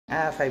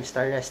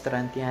5-star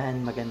restaurant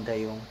yan. Maganda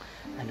yung,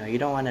 you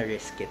don't wanna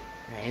risk it,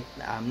 right?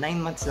 9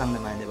 months lang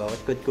naman, di ba? What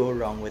could go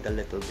wrong with a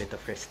little bit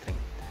of restraint?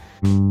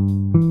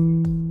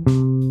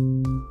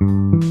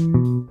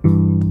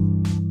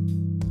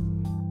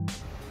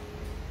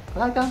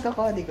 Welcome to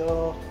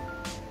Codigo!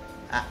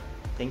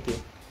 Thank you.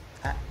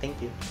 Thank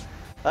you.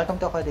 Welcome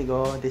to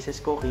Codigo. This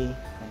is Cookie.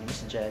 My name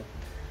is Jed.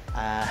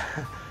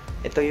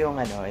 Ito yung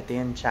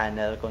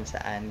channel kung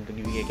saan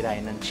bibigay tayo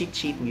ng cheat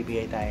sheet,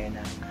 bibigay tayo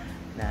ng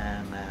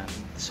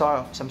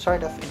some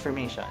sort of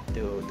information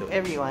to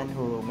everyone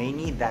who may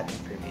need that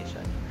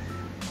information.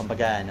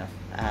 Kumbaga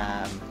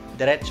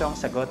diretsong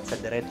sagot sa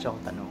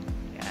diretsong tanong.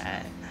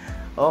 Yan.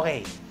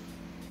 Okay.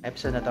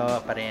 Episode na to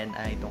pa rin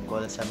ay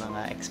tungkol sa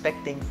mga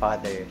expecting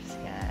fathers.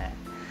 Yan.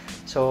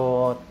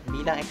 So,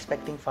 bilang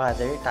expecting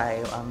father,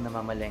 tayo ang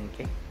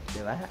namamalengke,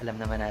 di ba?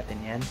 Alam naman natin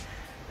yan.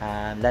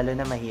 Lalo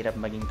na mahirap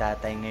maging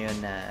tatay ngayon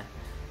na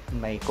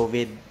may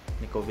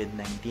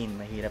COVID-19.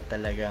 Mahirap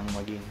talagang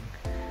maging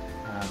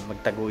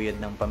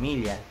magtaguyod ng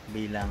pamilya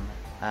bilang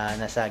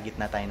nasa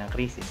gitna tayo ng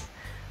krisis.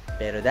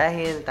 Pero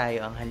dahil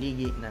tayo ang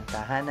haligi ng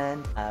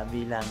tahanan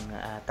bilang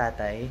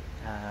tatay,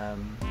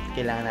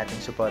 kailangan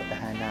nating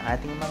suportahan ang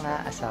ating mga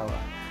asawa,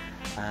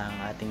 ang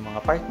ating mga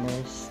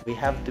partners. We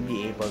have to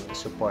be able to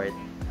support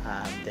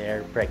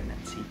their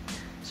pregnancy.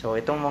 So,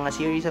 itong mga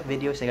series of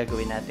videos na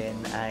gagawin natin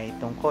ay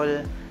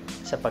tungkol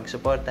sa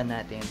pagsuporta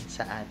natin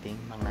sa ating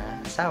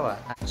mga asawa.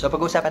 So,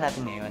 pag-uusapan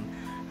natin ngayon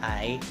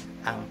ay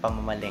ang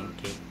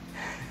pamamalengke.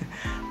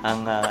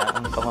 ang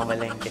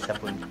pamamalengke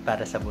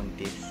para sa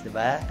buntis, 'di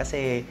ba?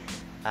 Kasi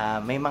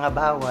may mga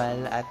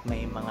bawal at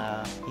may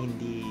mga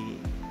hindi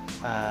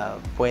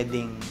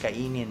pwedeng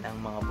kainin ang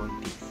mga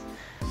buntis.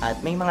 At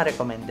may mga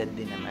recommended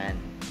din naman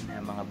na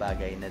mga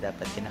bagay na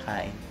dapat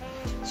kinakain.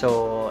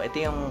 So,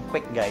 ito yung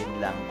quick guide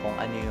lang kung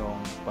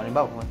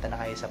halimbawa pumunta na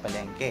kayo sa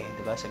palengke,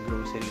 'di ba, sa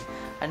grocery.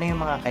 Ano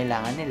yung mga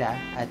kailangan nila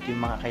at yung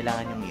mga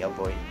kailangan yung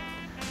i-avoid.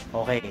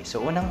 Okay,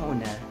 so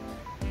unang-una,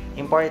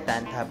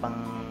 important habang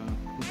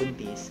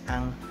buntis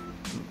ang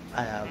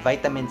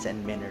vitamins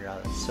and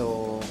minerals.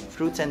 So,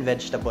 fruits and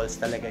vegetables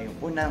talaga yung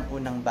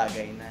unang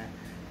bagay na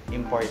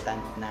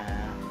important na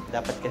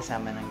dapat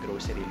kasama ng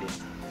grocery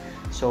list.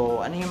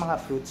 So, ano yung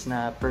mga fruits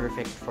na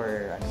perfect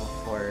for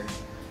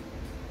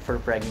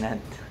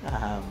pregnant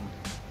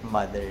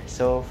mother?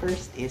 So,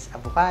 first is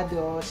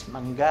avocados,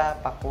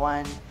 mangga,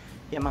 pakwan,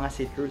 yung mga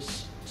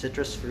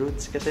citrus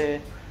fruits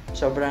kasi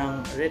sobrang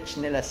rich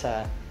nila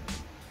sa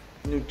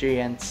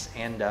nutrients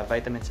and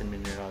vitamins and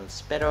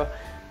minerals. Pero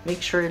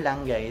make sure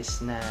lang guys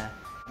na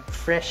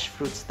fresh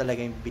fruits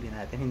talaga yung bibili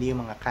natin, hindi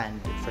yung mga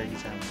canned, for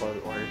example,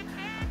 or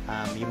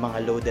yung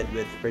mga loaded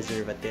with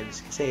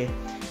preservatives. Kasi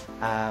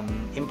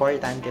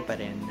importante pa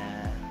rin na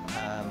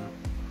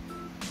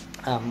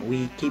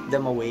we keep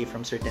them away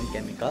from certain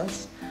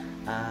chemicals.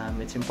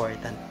 It's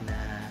important na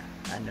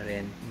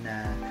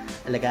na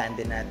alagaan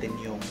din natin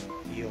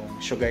yung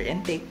sugar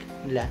intake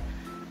nila.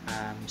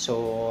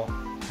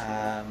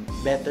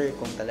 Better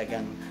kung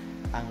talagang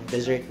ang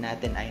dessert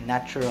natin ay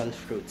natural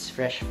fruits,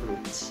 fresh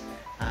fruits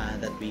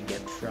that we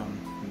get from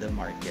the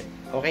market.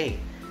 Okay.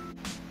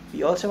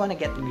 We also want to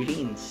get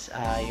greens,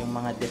 yung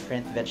mga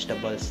different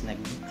vegetables,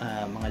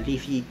 mga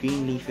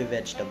green leafy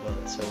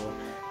vegetables. So,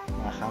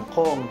 mga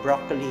kangkong,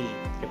 broccoli,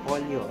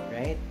 repolyo,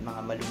 right?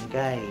 Mga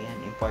malunggay, yan,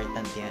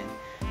 important yan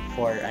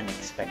for an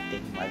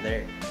expecting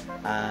mother.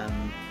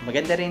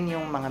 Maganda rin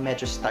yung mga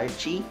medyo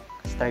starchy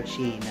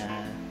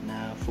na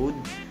food,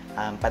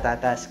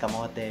 patatas,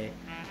 kamote,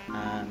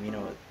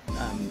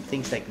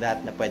 things like that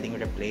na pwedeng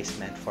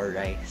replacement for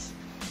rice.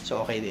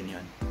 So, okay din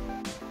yun.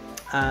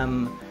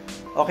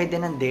 Okay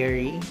din ang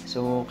dairy.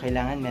 So,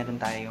 kailangan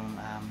meron tayong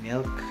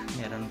milk,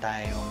 meron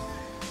tayong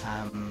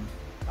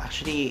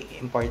actually,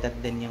 important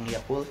din yung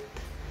Yakult,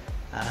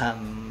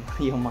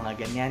 yung mga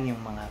ganyan,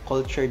 yung mga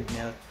cultured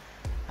milk.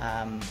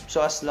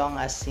 So, as long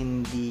as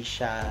hindi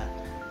siya,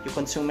 you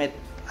consume it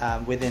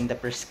within the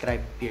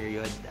prescribed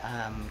period.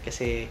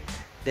 Kasi,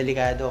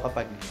 delikado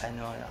kapag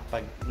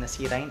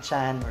nasira yung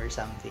tiyan or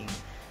something.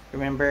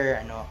 Remember,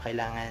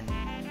 kailangan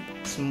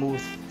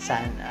smooth,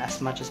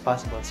 as much as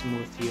possible,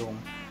 smooth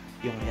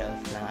yung health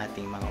ng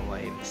ating mga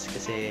wives.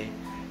 Kasi,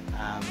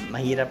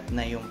 mahirap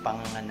na yung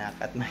panganganak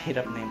at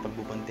mahirap na yung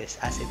pagbubuntis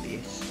as it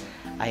is.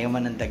 Ayaw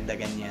man ang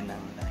dagdagan niya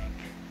ng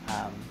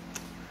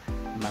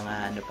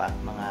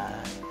mga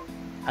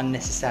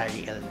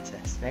unnecessary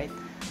illnesses, right?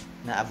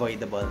 Na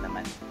avoidable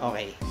naman.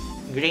 Okay.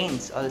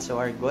 Grains also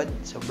are good.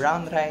 So,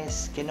 brown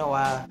rice,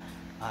 quinoa,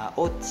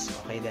 oats,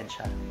 okay din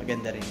siya.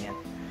 Maganda rin yan.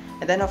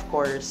 And then, of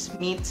course,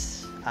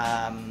 meats.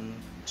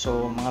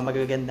 So, mga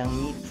magagandang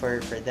meat for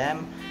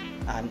them.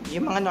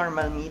 Yung mga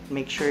normal meat,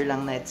 make sure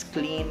lang na it's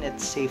clean,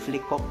 it's safely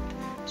cooked.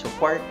 So,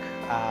 pork,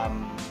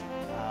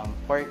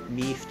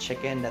 beef,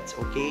 chicken, that's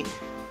okay.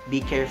 Be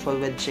careful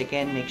with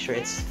chicken. Make sure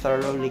it's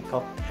thoroughly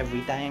cooked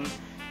every time.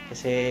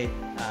 Kasi,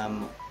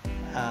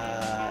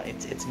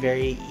 it's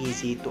very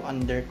easy to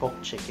undercook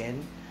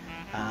chicken.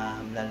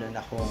 Lalo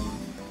na kung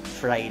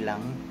fry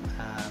lang.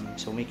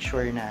 So, make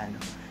sure na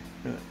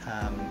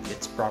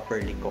it's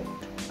properly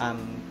cooked.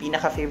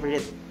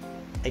 Pinaka-favorite,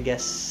 I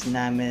guess,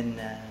 namin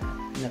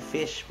na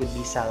fish would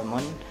be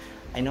salmon.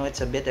 I know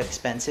it's a bit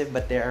expensive,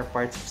 but there are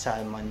parts of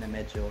salmon na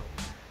medyo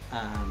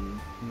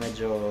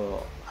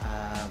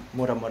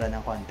mura-mura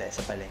ng konti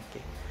sa palengke.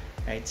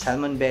 Right?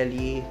 Salmon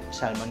belly,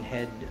 salmon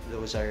head,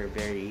 those are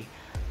very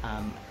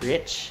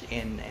rich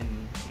in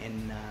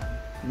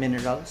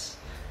minerals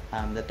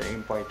that are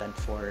important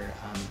for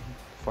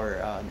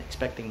an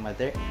expecting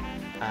mother.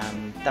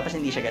 Tapos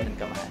hindi siya ganun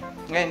kamahal.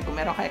 Ngayon, kung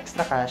meron ka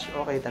extra cash,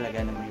 okay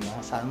talaga na may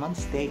mga salmon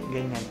steak,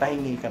 ganyan,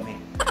 pahingi kami.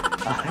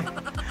 Okay.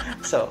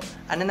 So,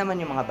 ano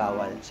naman yung mga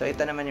bawal? So,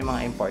 ito naman yung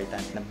mga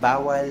important na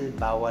bawal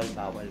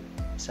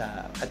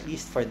sa at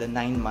least for the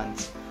 9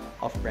 months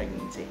of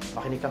pregnancy.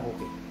 Makinig ka,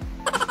 Cookie.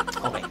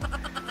 Okay.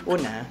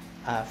 Una,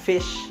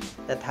 fish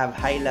that have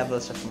high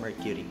levels of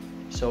mercury.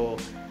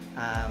 So,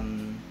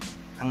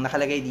 ang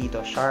nakalagay dito,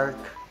 shark,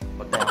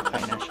 wag tayo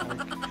kain ng shark,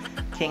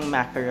 king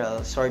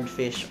mackerel,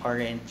 swordfish,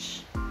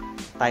 orange,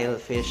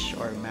 tilefish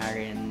or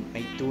marine,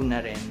 may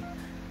tuna rin.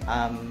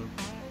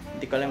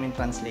 Hindi ko alam yung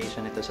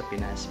translation nito sa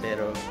Pinas,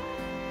 pero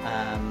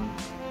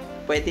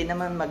pwede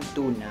naman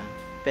magtuna,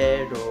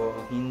 pero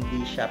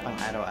hindi siya pang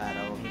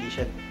araw-araw, hindi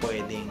siya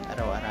pwedeng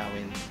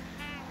araw-arawin,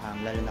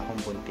 lalo na kung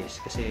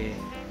buntis, kasi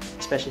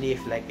especially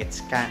if like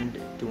it's canned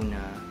tuna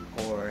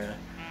or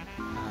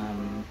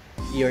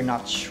you're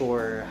not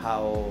sure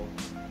how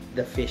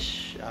the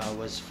fish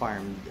was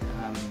farmed,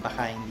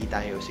 baka hindi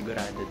tayo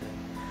sigurado dun.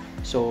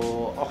 So,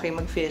 okay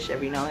mag-fish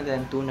every now and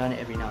then, tuna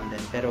every now and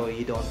then, pero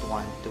you don't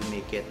want to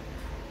make it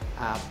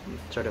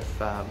sort of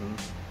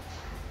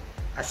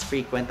as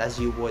frequent as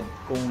you would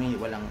kung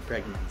walang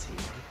pregnancy.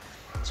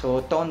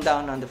 So, tone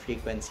down on the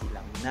frequency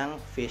lang ng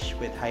fish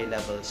with high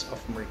levels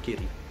of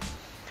mercury.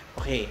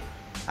 Okay,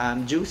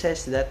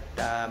 juices that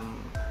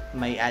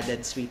may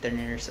added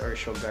sweeteners or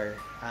sugar,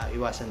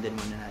 iwasan din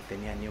muna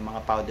natin yan. Yung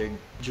mga powdered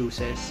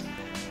juices,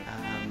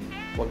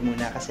 wag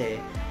muna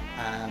kasi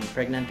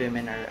pregnant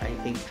women are, I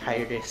think,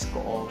 high risk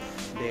of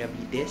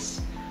diabetes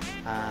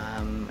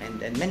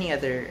and many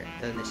other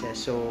illnesses.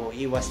 So,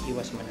 iwas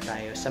muna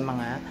tayo sa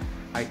mga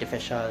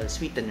artificial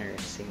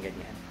sweeteners and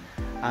ganyan.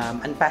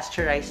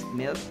 Unpasteurized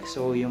milk,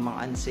 so yung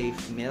mga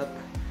unsafe milk,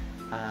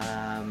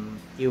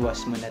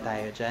 iwas muna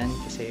tayo dyan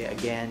kasi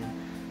again,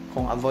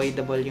 kung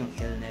avoidable yung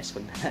illness,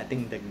 wag na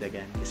nating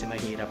dagdagan kasi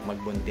mahirap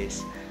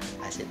magbuntis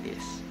as it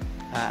is.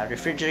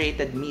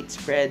 Refrigerated meat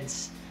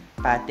spreads,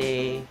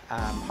 pate,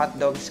 hot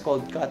dogs,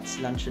 cold cuts,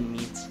 luncheon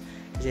meats,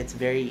 because it's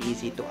very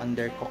easy to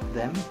undercook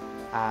them,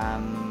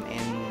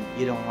 and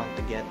you don't want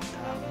to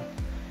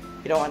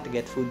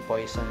get food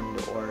poisoned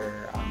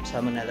or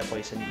salmonella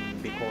poisoning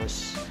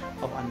because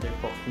of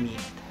undercooked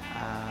meat.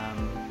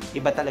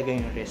 Iba talaga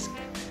yung risk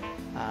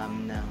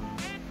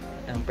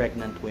ng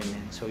pregnant women,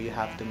 so you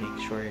have to make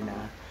sure na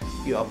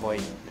you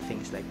avoid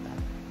things like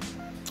that.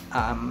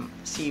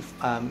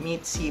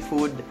 Meat,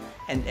 seafood,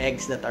 and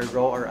eggs that are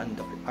raw or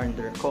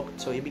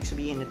undercooked. So ibig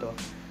sabihin nito,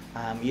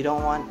 you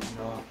don't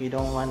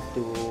want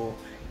to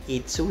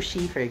eat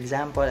sushi, for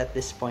example. At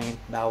this point,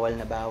 bawal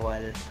na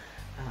bawal,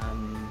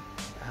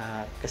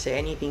 kasi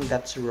anything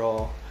that's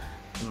raw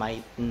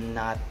might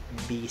not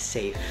be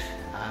safe,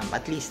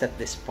 at least at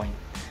this point.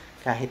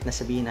 Kahit na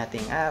sabihin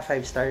natin,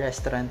 5-star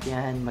restaurant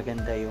yan,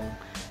 maganda yung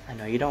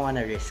you don't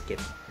wanna risk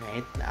it,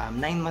 right? 9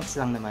 months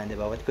lang naman,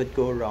 diba? What could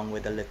go wrong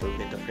with a little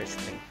bit of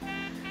risking?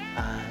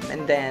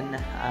 And then,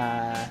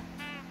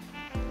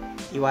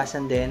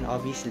 iwasan din,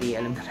 obviously,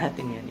 alam na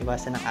natin yan,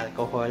 iwasan ng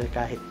alcohol,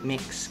 kahit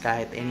mix,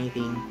 kahit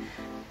anything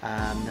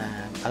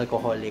na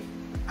alcoholic,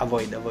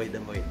 avoid.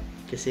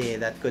 Kasi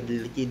that could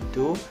lead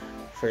to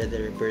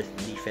further birth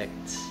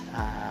defects.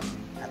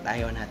 At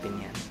ayaw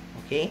natin yan.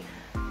 Okay?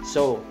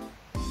 So,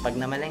 pag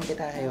namalengke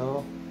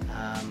tayo,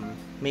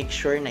 make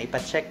sure na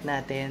ipacheck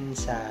natin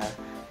sa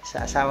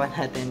asawa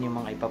natin yung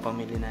mga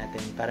ipapamili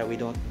natin para we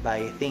don't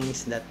buy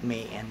things that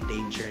may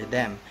endanger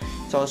them.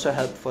 It's also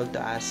helpful to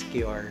ask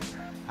your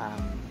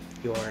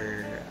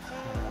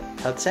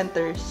health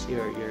centers,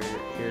 your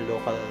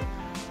local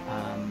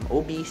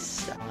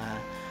OBs, mga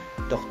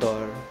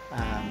doktor,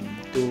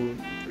 to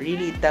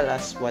really tell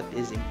us what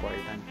is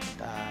important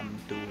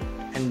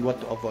and what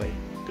to avoid,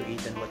 to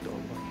eat and what to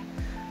avoid.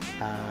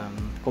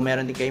 Kung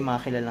meron din kayo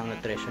mga kilalang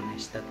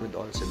nutritionist, that would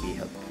also be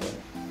helpful.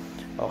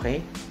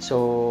 Okay?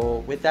 So,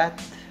 with that,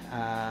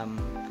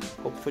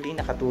 hopefully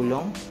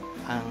nakatulong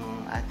ang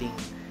ating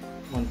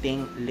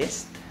munting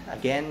list.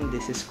 Again,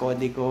 this is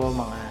Kodigo,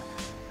 mga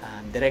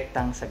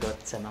direktang sagot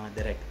sa mga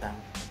direktang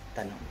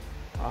tanong.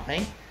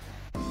 Okay?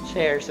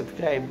 Share,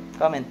 subscribe,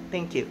 comment.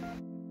 Thank you.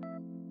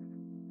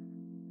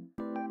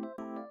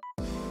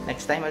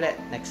 Next time ulit,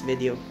 next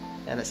video.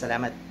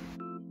 Salamat.